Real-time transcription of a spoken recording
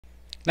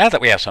Now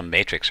that we have some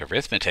matrix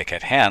arithmetic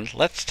at hand,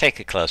 let's take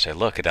a closer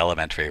look at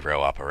elementary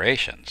row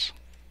operations.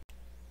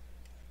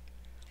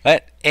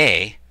 Let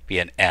A be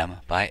an m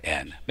by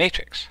n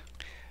matrix.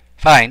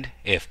 Find,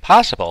 if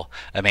possible,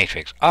 a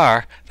matrix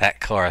R that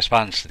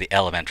corresponds to the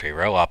elementary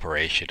row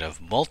operation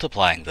of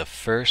multiplying the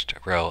first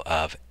row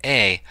of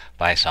A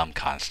by some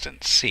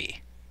constant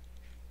C.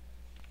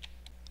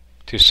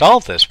 To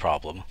solve this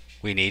problem,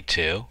 we need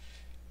to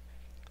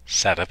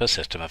set up a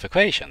system of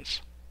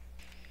equations.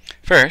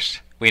 First,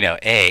 we know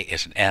A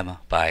is an m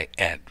by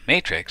n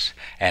matrix,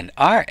 and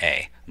Ra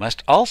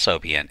must also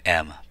be an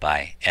m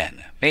by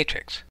n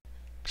matrix.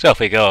 So if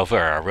we go over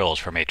our rules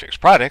for matrix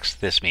products,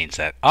 this means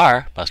that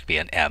R must be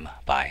an m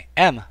by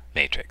m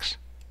matrix.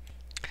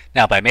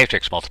 Now by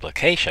matrix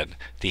multiplication,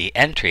 the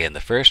entry in the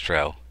first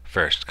row,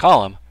 first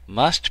column,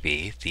 must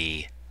be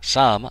the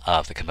sum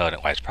of the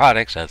component-wise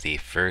products of the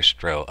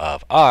first row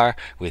of R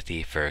with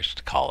the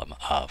first column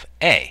of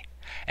A.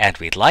 And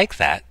we'd like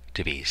that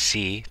to be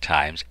C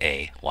times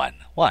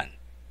A11.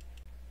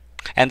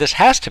 And this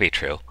has to be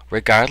true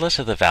regardless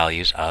of the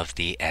values of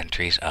the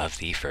entries of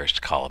the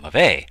first column of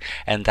A.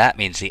 And that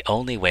means the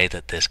only way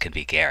that this can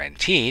be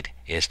guaranteed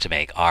is to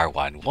make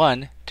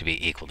R11 to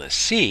be equal to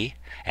C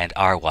and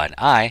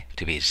R1I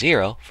to be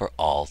 0 for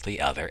all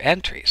the other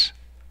entries.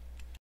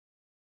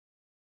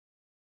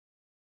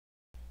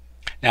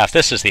 Now if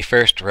this is the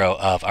first row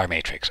of our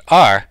matrix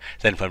R,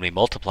 then when we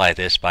multiply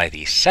this by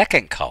the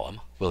second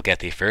column, we'll get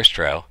the first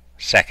row,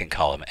 second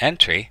column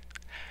entry,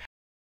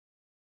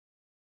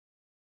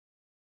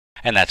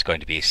 and that's going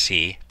to be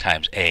C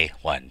times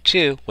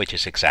A12, which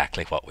is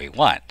exactly what we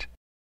want.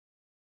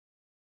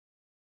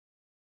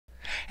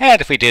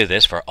 And if we do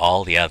this for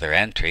all the other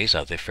entries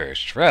of the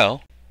first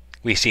row,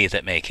 we see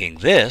that making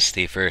this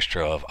the first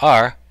row of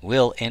R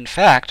will in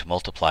fact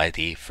multiply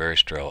the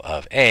first row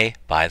of A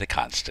by the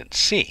constant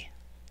C.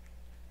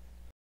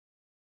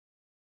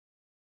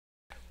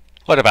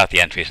 What about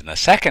the entries in the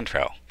second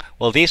row?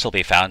 Well, these will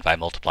be found by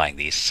multiplying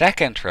the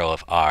second row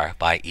of R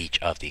by each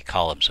of the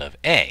columns of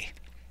A.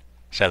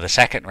 So the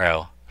second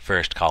row,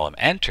 first column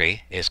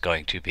entry is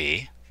going to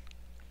be,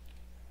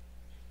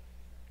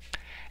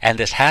 and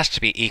this has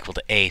to be equal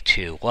to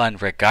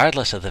A21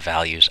 regardless of the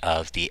values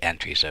of the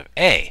entries of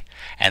A.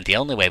 And the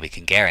only way we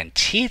can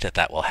guarantee that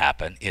that will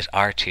happen is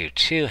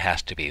R22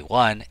 has to be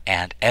 1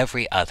 and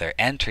every other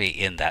entry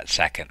in that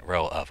second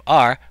row of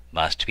R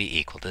must be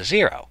equal to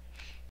 0.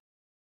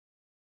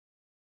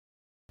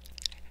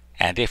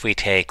 And if we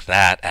take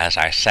that as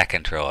our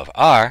second row of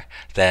R,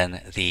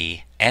 then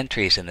the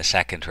entries in the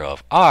second row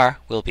of R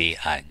will be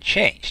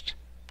unchanged.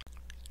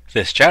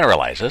 This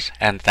generalizes,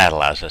 and that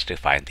allows us to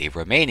find the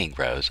remaining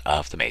rows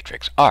of the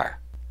matrix R.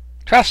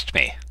 Trust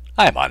me,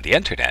 I'm on the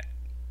internet.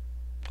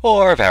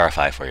 Or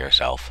verify for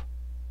yourself.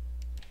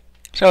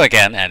 So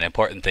again, an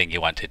important thing you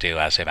want to do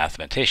as a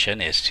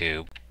mathematician is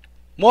to,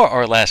 more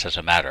or less as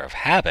a matter of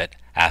habit,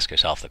 ask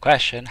yourself the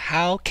question,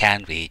 how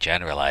can we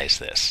generalize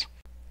this?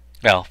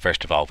 Well,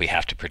 first of all, we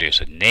have to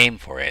produce a name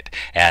for it,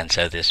 and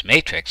so this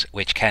matrix,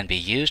 which can be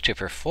used to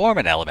perform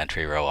an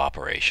elementary row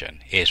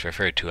operation, is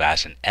referred to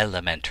as an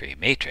elementary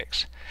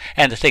matrix.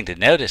 And the thing to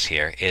notice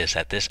here is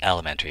that this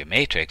elementary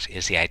matrix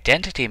is the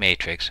identity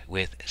matrix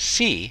with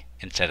C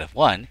instead of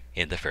 1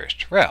 in the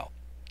first row.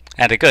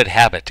 And a good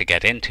habit to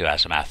get into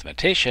as a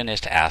mathematician is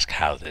to ask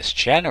how this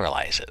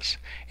generalizes.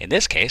 In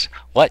this case,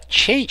 what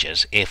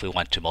changes if we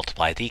want to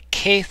multiply the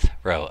kth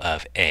row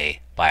of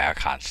A by our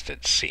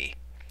constant C?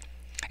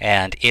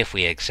 And if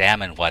we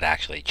examine what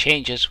actually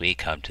changes, we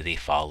come to the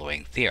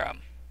following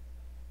theorem.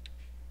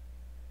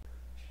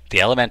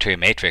 The elementary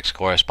matrix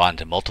corresponding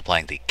to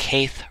multiplying the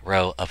kth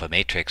row of a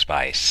matrix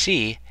by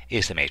C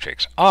is the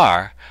matrix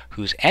R,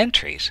 whose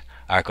entries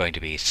are going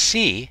to be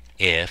C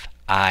if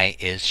I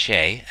is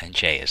j and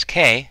j is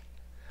k,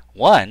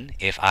 1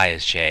 if I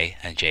is j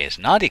and j is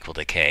not equal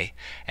to k,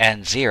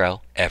 and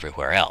 0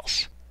 everywhere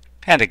else.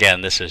 And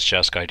again, this is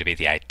just going to be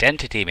the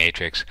identity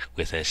matrix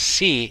with a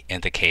C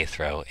in the kth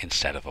row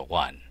instead of a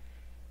 1.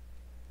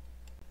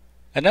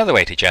 Another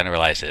way to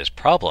generalize this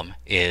problem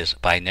is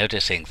by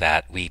noticing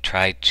that we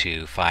tried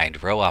to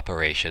find row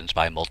operations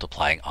by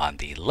multiplying on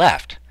the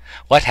left.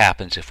 What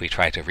happens if we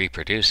try to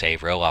reproduce a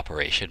row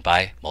operation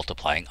by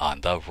multiplying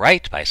on the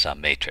right by some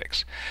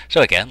matrix?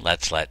 So again,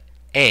 let's let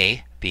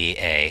A be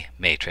a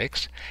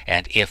matrix,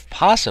 and if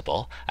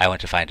possible, I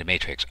want to find a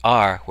matrix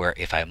R where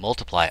if I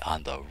multiply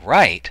on the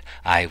right,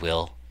 I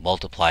will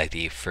multiply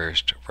the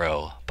first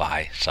row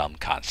by some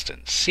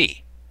constant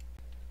C.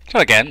 So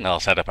again, we'll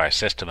set up our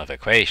system of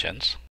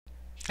equations,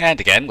 and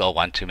again, we'll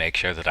want to make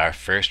sure that our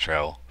first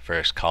row,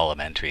 first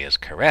column entry is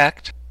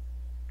correct.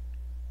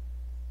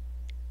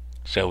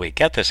 So we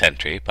get this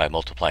entry by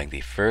multiplying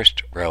the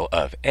first row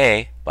of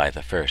A by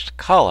the first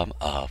column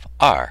of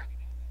R.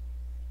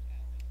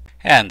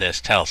 And this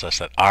tells us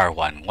that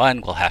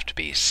R11 will have to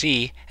be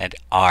C, and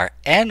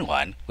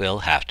Rn1 will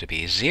have to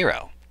be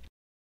 0.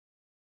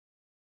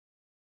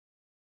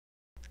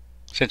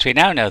 Since we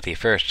now know the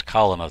first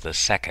column of the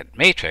second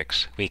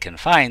matrix, we can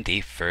find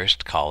the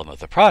first column of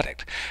the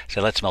product.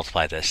 So let's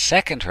multiply the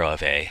second row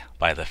of A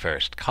by the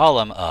first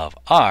column of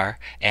R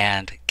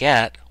and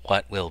get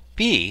what will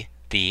be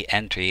the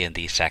entry in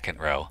the second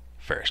row,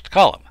 first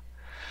column.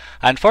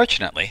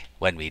 Unfortunately,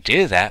 when we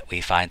do that,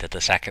 we find that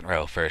the second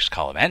row, first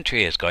column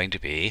entry is going to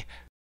be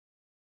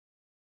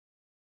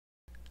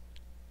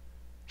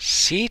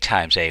C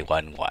times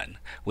A11,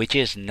 which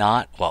is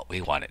not what we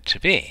want it to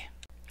be.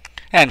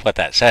 And what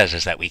that says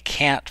is that we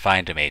can't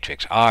find a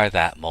matrix R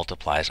that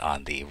multiplies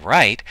on the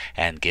right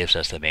and gives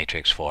us the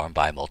matrix form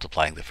by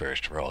multiplying the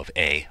first row of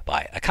A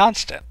by a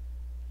constant.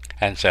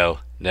 And so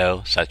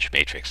no such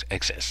matrix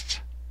exists.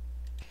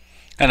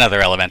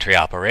 Another elementary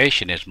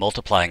operation is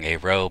multiplying a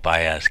row by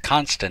a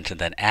constant and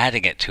then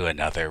adding it to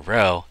another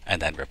row and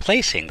then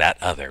replacing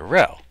that other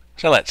row.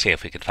 So let's see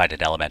if we can find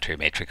an elementary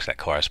matrix that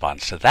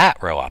corresponds to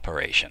that row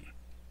operation.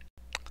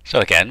 So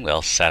again,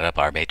 we'll set up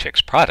our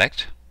matrix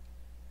product.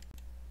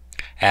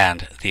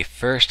 And the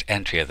first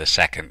entry of the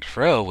second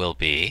row will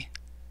be,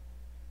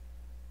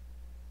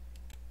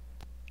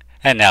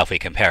 and now if we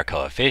compare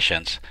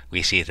coefficients,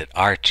 we see that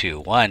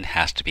R21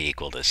 has to be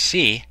equal to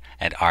C,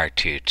 and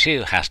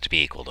R22 has to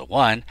be equal to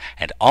 1,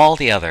 and all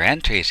the other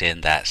entries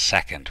in that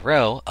second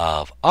row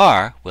of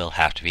R will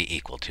have to be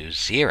equal to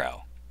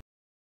 0.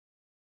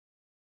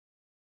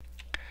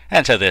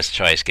 And so this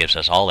choice gives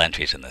us all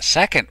entries in the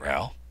second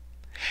row.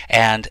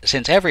 And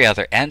since every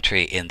other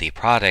entry in the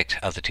product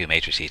of the two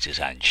matrices is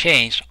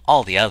unchanged,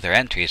 all the other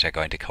entries are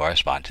going to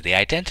correspond to the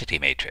identity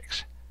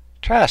matrix.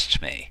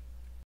 Trust me.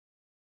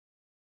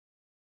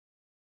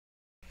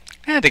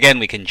 And again,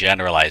 we can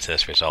generalize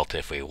this result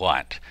if we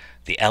want.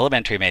 The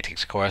elementary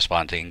matrix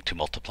corresponding to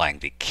multiplying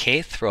the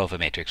kth row of a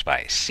matrix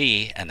by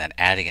C and then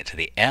adding it to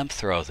the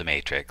mth row of the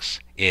matrix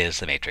is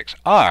the matrix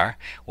R,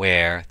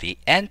 where the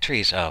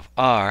entries of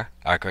R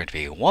are going to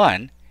be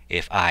 1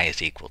 if I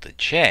is equal to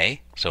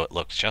j, so it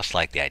looks just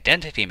like the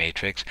identity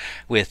matrix,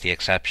 with the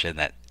exception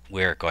that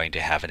we're going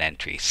to have an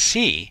entry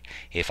C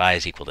if I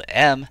is equal to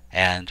m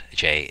and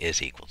j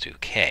is equal to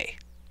k.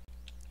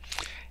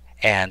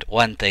 And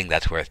one thing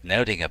that's worth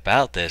noting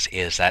about this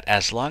is that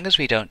as long as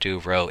we don't do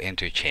row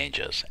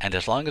interchanges, and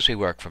as long as we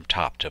work from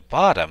top to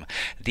bottom,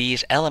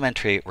 these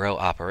elementary row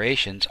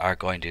operations are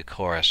going to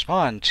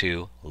correspond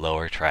to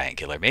lower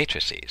triangular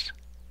matrices.